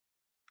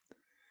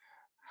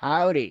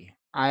Howdy.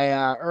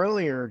 I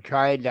earlier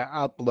tried to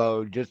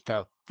upload just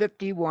a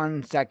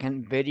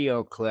 51-second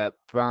video clip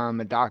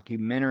from a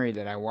documentary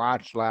that I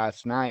watched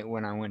last night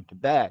when I went to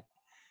bed.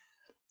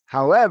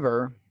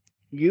 However,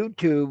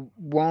 YouTube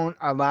won't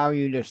allow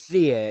you to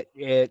see it.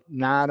 It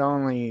not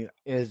only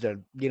is a,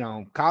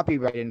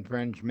 copyright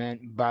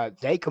infringement, but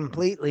they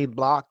completely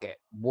block it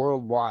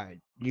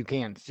worldwide. You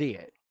can't see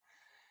it.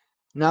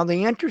 Now,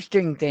 the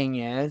interesting thing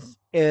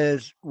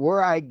is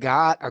where I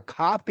got a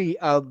copy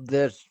of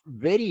this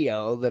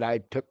video that I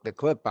took the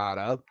clip out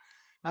of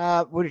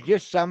was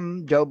just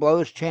some Joe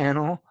Blow's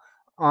channel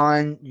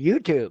on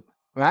YouTube,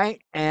 right?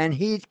 And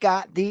he's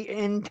got the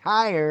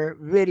entire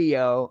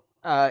video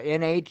in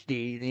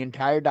HD, the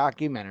entire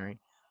documentary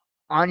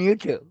on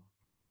YouTube.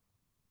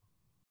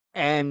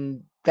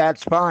 And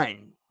that's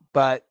fine,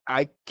 but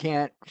I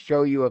can't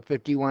show you a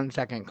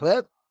 51-second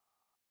clip.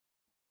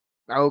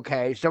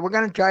 Okay, so we're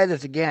going to try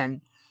this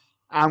again.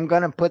 I'm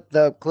going to put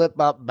the clip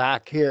up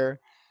back here.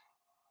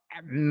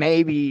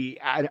 Maybe,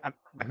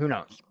 who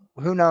knows?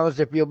 Who knows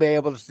if you'll be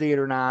able to see it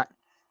or not?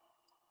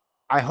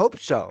 I hope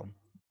so,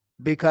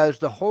 because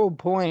the whole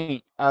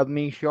point of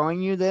me showing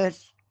you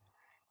this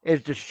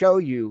is to show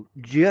you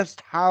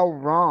just how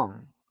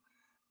wrong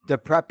the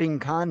prepping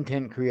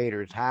content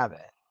creators have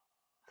it.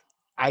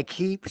 I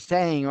keep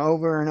saying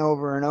over and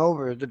over and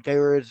over that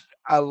there is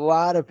a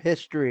lot of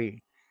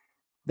history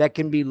that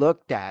can be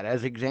looked at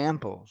as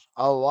examples.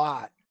 A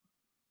lot.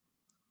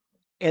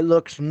 It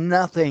looks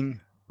nothing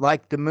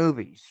like the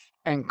movies.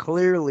 And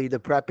clearly, the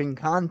prepping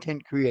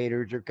content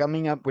creators are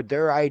coming up with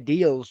their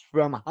ideals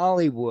from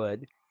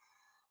Hollywood,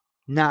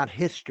 not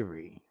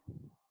history.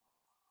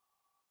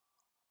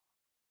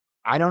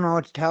 I don't know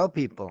what to tell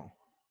people,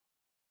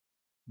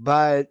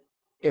 but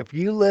if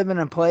you live in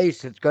a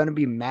place that's going to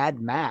be Mad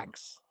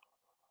Max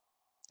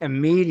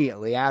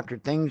immediately after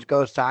things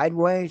go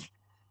sideways,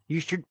 you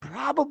should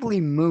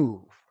probably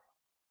move.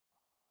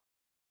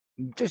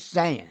 Just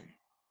saying.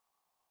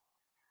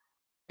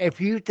 If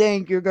you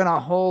think you're going to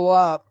hole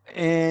up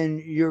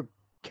in your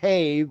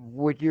cave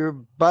with your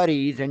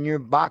buddies and your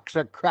box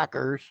of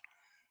crackers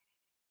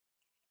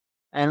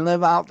and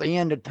live out the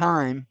end of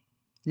time,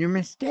 you're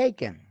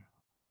mistaken.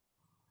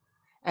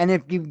 And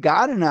if you've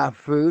got enough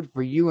food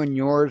for you and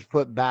yours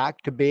put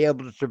back to be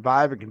able to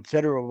survive a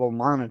considerable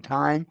amount of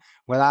time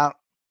without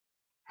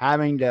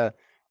having to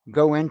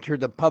go into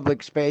the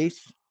public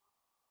space,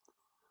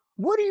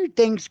 what do you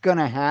think's going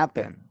to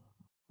happen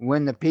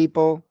when the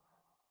people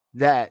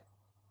that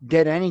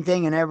did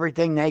anything and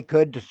everything they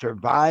could to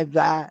survive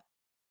that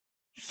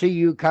see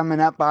you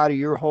coming up out of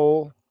your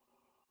hole,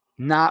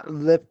 not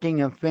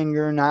lifting a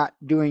finger, not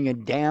doing a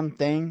damn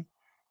thing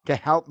to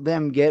help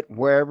them get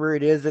wherever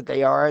it is that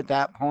they are at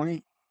that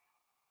point?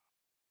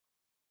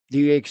 Do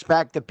you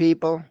expect the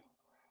people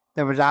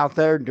that was out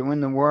there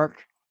doing the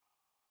work,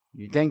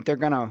 you think they're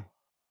going to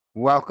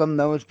welcome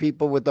those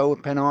people with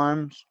open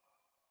arms?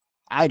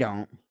 I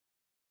don't.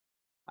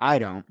 I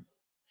don't.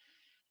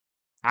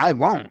 I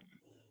won't.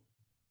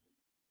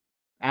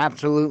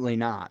 Absolutely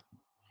not.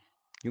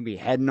 You'll be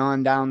heading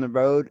on down the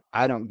road.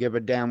 I don't give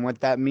a damn what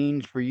that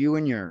means for you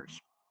and yours.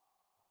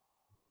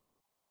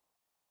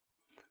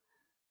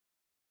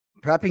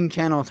 Prepping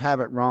channels have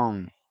it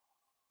wrong,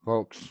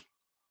 folks.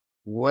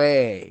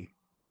 Way,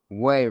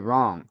 way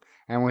wrong.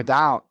 And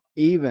without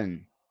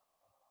even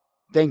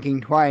thinking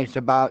twice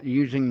about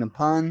using the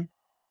pun,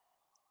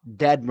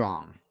 dead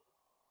wrong.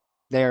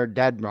 They're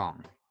dead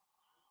wrong.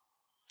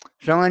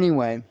 So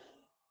anyway,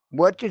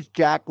 what does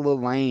Jack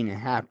Lalanne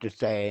have to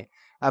say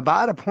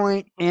about a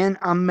point in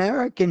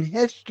American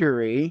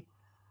history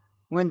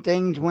when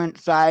things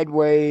went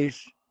sideways,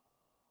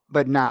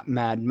 but not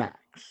Mad Max?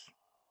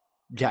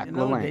 Jack In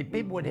those days, Lalanne.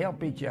 people would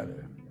help each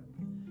other.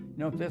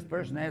 If this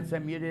person had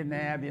something you didn't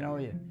have,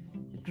 you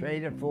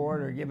trade it for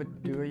it or give it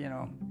to her,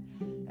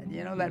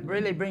 And, that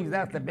really brings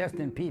out the best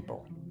in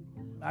people.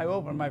 I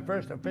opened my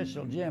first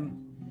official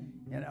gym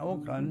in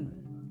Oakland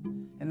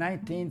in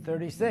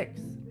 1936.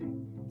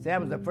 See, I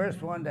was the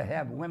first one to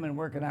have women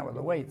working out with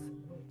the weights.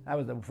 I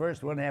was the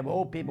first one to have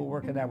old people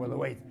working out with the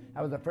weights.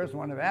 I was the first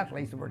one to have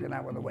athletes working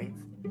out with the weights.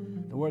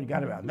 The word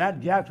got about that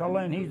Jack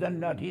Lalanne, he's a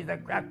nut, he's a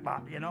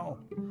crackpot,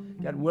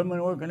 Got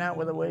women working out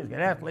with the weights, got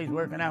athletes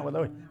working out with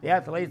the weights. The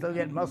athletes will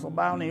get muscle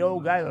bound, the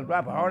old guys will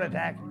drop a heart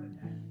attack.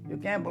 You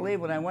can't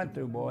believe what I went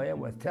through, boy. It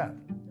was tough.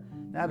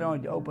 Not only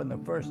to open the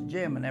first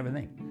gym and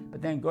everything,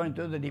 but then going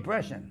through the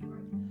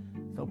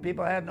Depression. So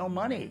people had no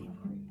money.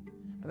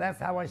 But that's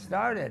how I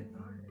started.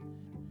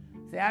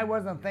 See, I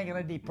wasn't thinking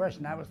of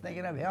depression. I was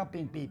thinking of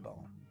helping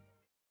people.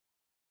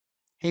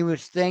 He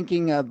was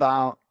thinking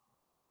about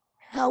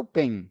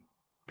helping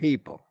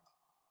people.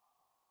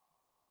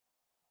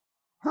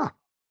 Huh.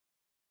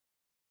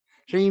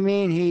 So you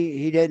mean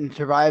he didn't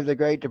survive the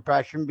Great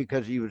Depression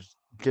because he was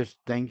just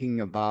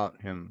thinking about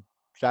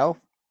himself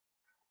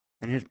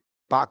and his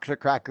box of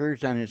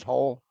crackers and his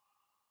hole?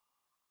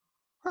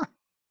 Huh.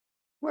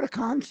 What a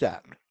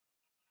concept.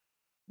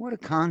 What a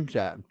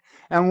concept.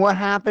 And what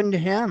happened to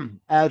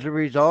him as a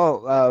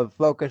result of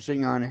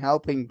focusing on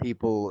helping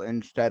people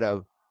instead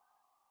of,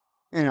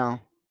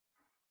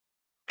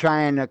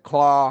 trying to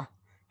claw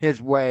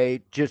his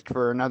way just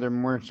for another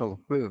morsel of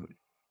food.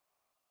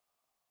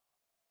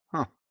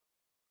 Huh.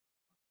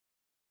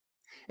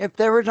 If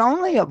there was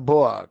only a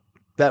book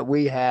that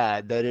we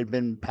had that had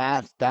been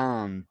passed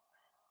down,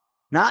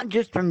 not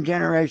just from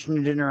generation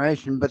to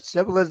generation, but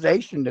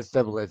civilization to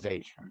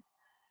civilization,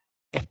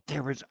 if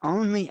there was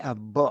only a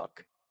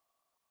book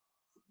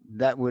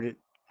that would,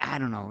 I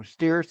don't know,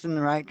 steer us in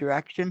the right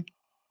direction,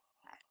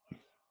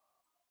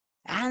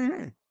 I don't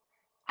know.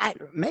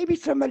 Maybe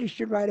somebody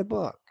should write a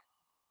book.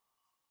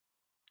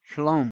 Shalom.